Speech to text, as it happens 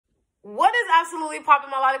What is absolutely popping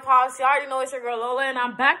my lollipops? You already know it's your girl Lola, and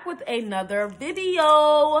I'm back with another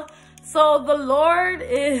video. So the Lord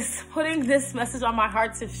is putting this message on my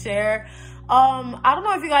heart to share. I don't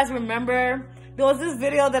know if you guys remember, there was this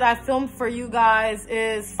video that I filmed for you guys,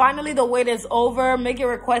 is finally the wait is over, make your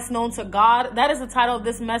request known to God. That is the title of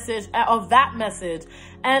this message, of that message.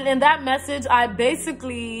 And in that message, I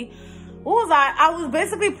basically, I was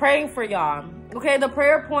basically praying for y'all. Okay, the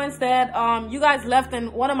prayer points that you guys left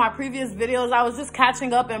in one of my previous videos, I was just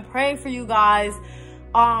catching up and praying for you guys,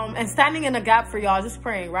 and standing in the gap for y'all, just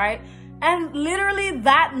praying, right? And literally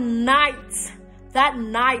that night,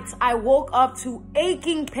 I woke up to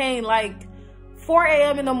aching pain, like 4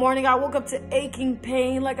 a.m. in the morning. I woke up to aching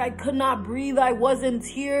pain, like I could not breathe. I was in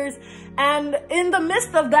tears. And in the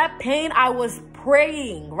midst of that pain, I was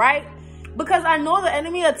praying, right? Because I know the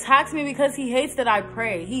enemy attacks me because he hates that I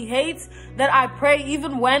pray. He hates that I pray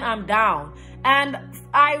even when I'm down. And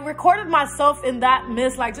I recorded myself in that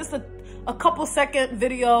midst, like just a couple second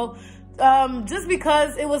video, just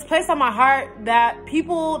because it was placed on my heart that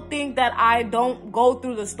people think that I don't go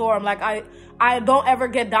through the storm. Like I don't ever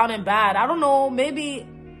get down and bad. I don't know, maybe,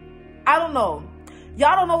 I don't know.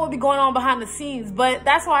 Y'all don't know what be going on behind the scenes, but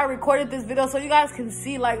that's why I recorded this video, so you guys can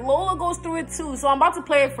see, like, Lola goes through it too. So I'm about to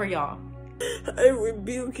play it for y'all. I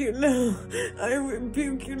rebuke you now. I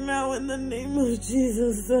rebuke you now in the name of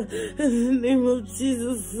Jesus. In the name of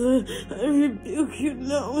Jesus. I rebuke you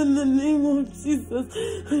now in the name of Jesus.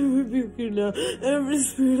 I rebuke you now. Every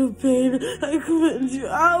spirit of pain, I command you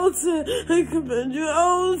out. I command you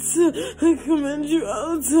out. I command you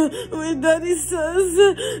out. My daddy says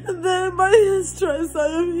that by his stripes I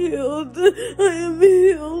am healed. I am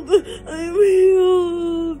healed. I am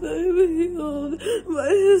healed. I am healed. By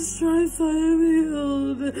his stripes I am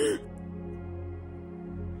healed.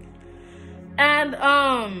 And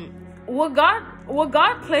what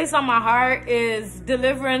God placed on my heart is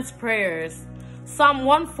deliverance prayers. Psalm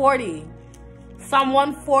 140, Psalm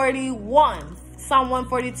 141, Psalm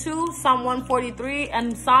 142, Psalm 143,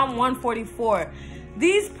 and Psalm 144.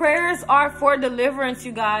 These prayers are for deliverance,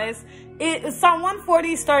 you guys. Psalm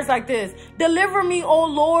 140 starts like this: deliver me, O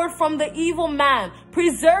Lord, from the evil man.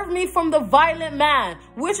 Preserve me from the violent man,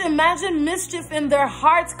 which imagine mischief in their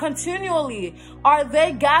hearts continually. Are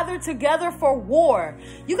they gathered together for war?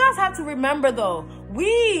 You guys have to remember, though,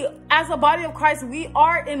 we as a body of Christ, we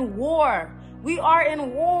are in war. We are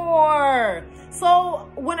in war.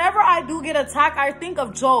 So whenever I do get attacked, I think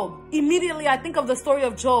of Job. Immediately, I think of the story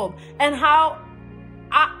of Job and how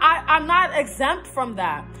I'm not exempt from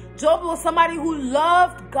that. Job was somebody who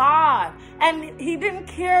loved God, and he didn't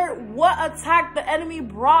care what attack the enemy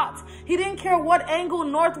brought. He didn't care what angle,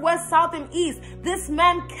 north, west, south, and east. This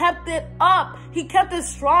man kept it up. He kept it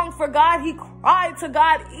strong for God. He cried to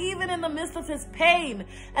God even in the midst of his pain.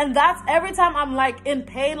 And that's every time I'm like in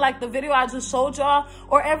pain, like the video I just showed y'all,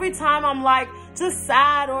 or every time I'm like just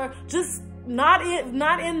sad or just not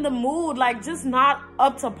in the mood, like just not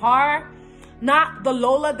up to par. Not the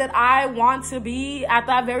Lola that I want to be at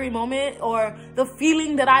that very moment, or the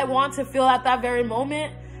feeling that I want to feel at that very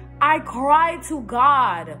moment. I cry to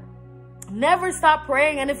God. Never stop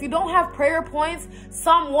praying. And if you don't have prayer points,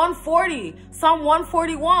 Psalm 140, Psalm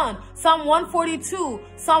 141, Psalm 142,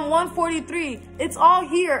 Psalm 143. It's all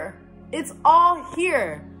here. It's all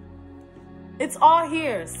here. It's all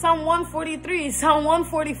here. Psalm 143, Psalm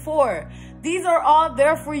 144. These are all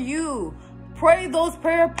there for you. Pray those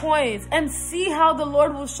prayer points and see how the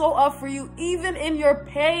Lord will show up for you even in your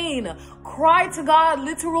pain. Cry to God,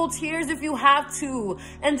 literal tears if you have to,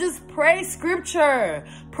 and just pray scripture.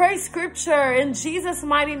 Pray scripture in Jesus'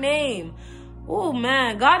 mighty name. Oh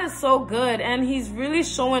man, God is so good, and he's really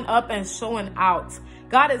showing up and showing out.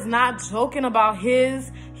 God is not joking about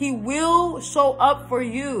he will show up for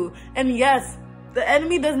you. And yes, the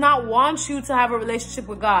enemy does not want you to have a relationship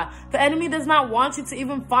with God. The enemy does not want you to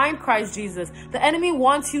even find Christ Jesus. The enemy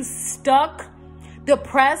wants you stuck,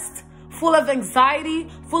 depressed, full of anxiety,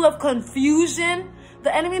 full of confusion.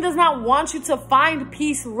 The enemy does not want you to find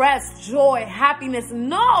peace, rest, joy, happiness.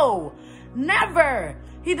 No, never.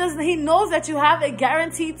 He knows that you have a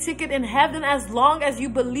guaranteed ticket in heaven as long as you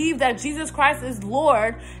believe that Jesus Christ is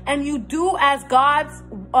Lord and you do as God's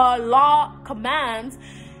law commands.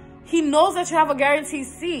 He knows that you have a guaranteed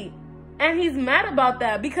seat, and he's mad about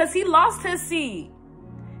that because he lost his seat.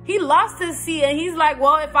 He lost his seat, and he's like,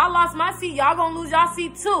 well, if I lost my seat, y'all gonna lose y'all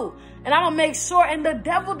seat too. And I'm gonna make sure. And the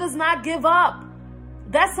devil does not give up.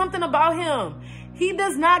 That's something about him. He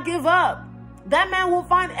does not give up. That man will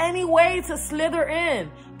find any way to slither in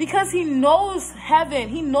because he knows heaven.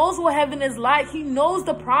 He knows what heaven is like. He knows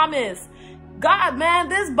the promise. God, man,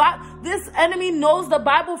 this enemy knows the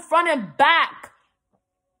Bible front and back.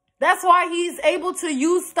 That's why he's able to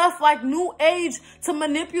use stuff like New Age to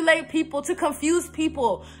manipulate people, to confuse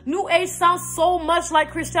people. New Age sounds so much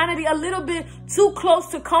like Christianity, a little bit too close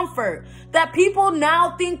to comfort, that people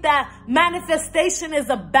now think that manifestation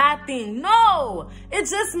is a bad thing. No, it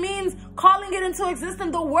just means calling it into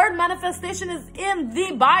existence. The word manifestation is in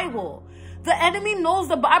the Bible. The enemy knows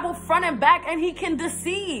the Bible front and back, and he can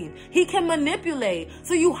deceive. He can manipulate.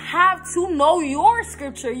 So you have to know your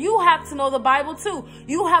scripture. You have to know the Bible too.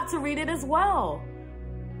 You have to read it as well.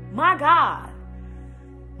 My God.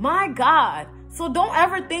 My God. So don't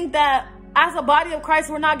ever think that as a body of Christ,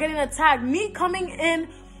 we're not getting attacked. Me coming in,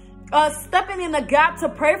 stepping in the gap to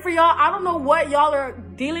pray for y'all. I don't know what y'all are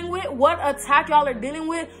dealing with, what attack y'all are dealing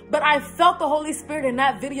with, but I felt the Holy Spirit in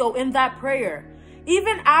that video, in that prayer.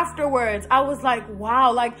 Even afterwards, I was like,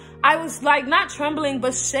 wow, like I was like not trembling,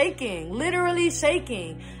 but shaking, literally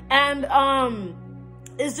shaking. And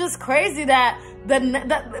it's just crazy that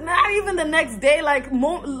not even the next day, like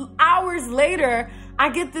hours later,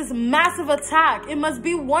 I get this massive attack. It must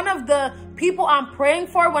be one of the people I'm praying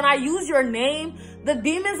for. When I use your name, the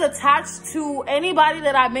demons attached to anybody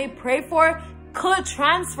that I may pray for could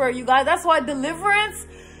transfer, you guys. That's why deliverance,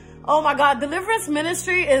 oh my God, deliverance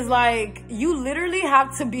ministry is like, you literally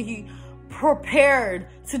have to be prepared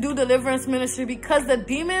to do deliverance ministry, because the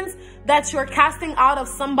demons that you're casting out of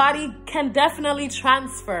somebody can definitely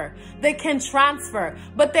transfer. They can transfer,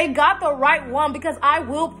 but they got the right one, because I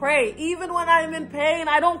will pray. Even when I'm in pain,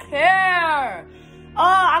 I don't care.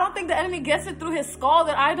 I don't think the enemy gets it through his skull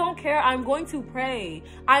that I don't care. I'm going to pray.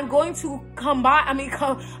 I'm going to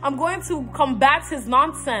I'm going to combat his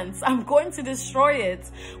nonsense. I'm going to destroy it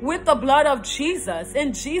with the blood of Jesus,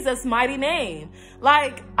 in Jesus' mighty name.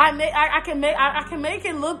 Like I can make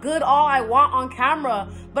it look good all I want on camera,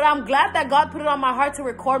 but I'm glad that God put it on my heart to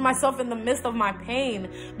record myself in the midst of my pain,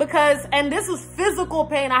 and this was physical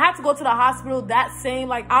pain. I had to go to the hospital that same,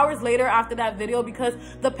 like hours later after that video, because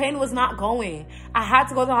the pain was not going. I had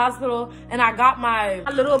to go to the hospital, and I got my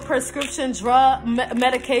little prescription drug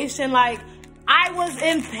medication. Like, I was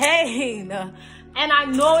in pain, and I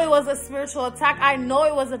know it was a spiritual attack. I know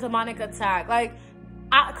it was a demonic attack. Like,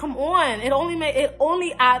 come on, it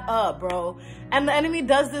only add up, bro. And the enemy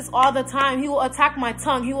does this all the time. He will attack my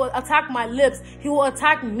tongue. He will attack my lips. He will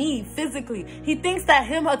attack me physically. He thinks that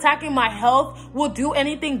him attacking my health will do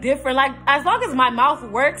anything different. Like, as long as my mouth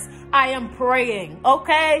works, I am praying,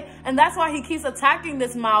 okay? And that's why he keeps attacking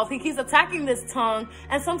this mouth. He keeps attacking this tongue.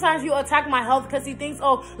 And sometimes he'll attack my health because he thinks,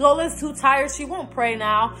 oh, Lola's too tired. She won't pray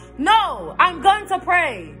now. No, I'm going to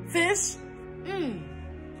pray, fish.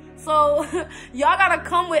 So y'all gotta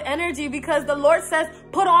come with energy, because the Lord says,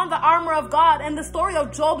 put on the armor of God. And the story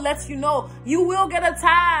of Job lets you know you will get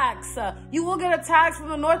attacks. You will get attacks from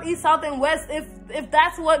the north, east, south, and west. If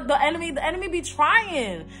that's what the enemy be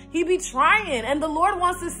trying. He be trying. And the Lord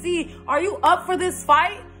wants to see, are you up for this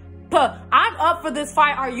fight? I'm up for this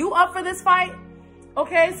fight. Are you up for this fight?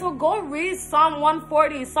 Okay, so go read Psalm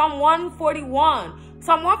 140, Psalm 141.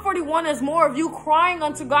 Psalm 141 is more of you crying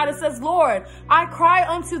unto God. It says, Lord, I cry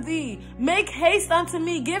unto thee. Make haste unto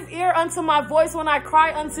me. Give ear unto my voice when I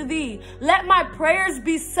cry unto thee. Let my prayers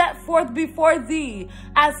be set forth before thee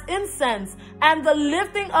as incense, and the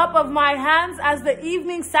lifting up of my hands as the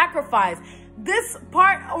evening sacrifice. This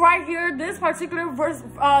part right here, this particular verse,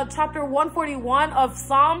 chapter 141 of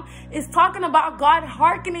Psalm, is talking about God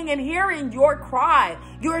hearkening and hearing your cry,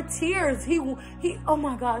 your tears. He oh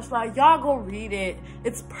my gosh, like, y'all go read it.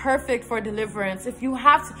 It's perfect for deliverance. If you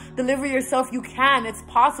have to deliver yourself, you can. It's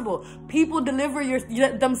possible. People deliver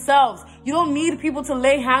themselves. You don't need people to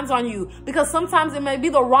lay hands on you, because sometimes it may be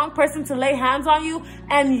the wrong person to lay hands on you,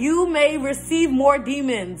 and you may receive more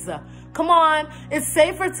demons. Come on, it's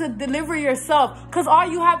safer to deliver yourself, because all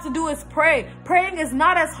you have to do is pray. Praying is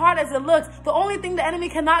not as hard as it looks. The only thing the enemy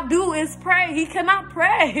cannot do is pray. He cannot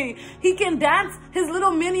pray. He can dance. His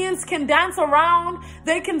little minions can dance around.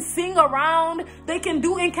 They can sing around. They can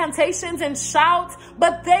do incantations and shout,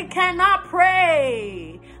 but they cannot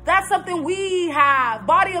pray. That's something we have.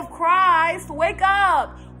 Body of Christ, wake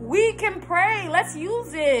up. We can pray. Let's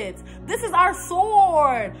use it. This is our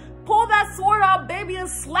sword. Pull that sword out, baby, and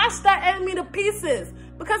slash that enemy to pieces,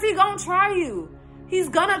 because he's gonna try you. He's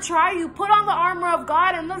gonna try you. Put on the armor of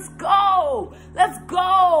God and let's go. Let's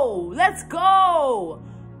go. Let's go.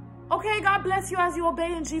 Okay, God bless you as you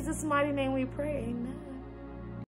obey. In Jesus' mighty name we pray. Amen.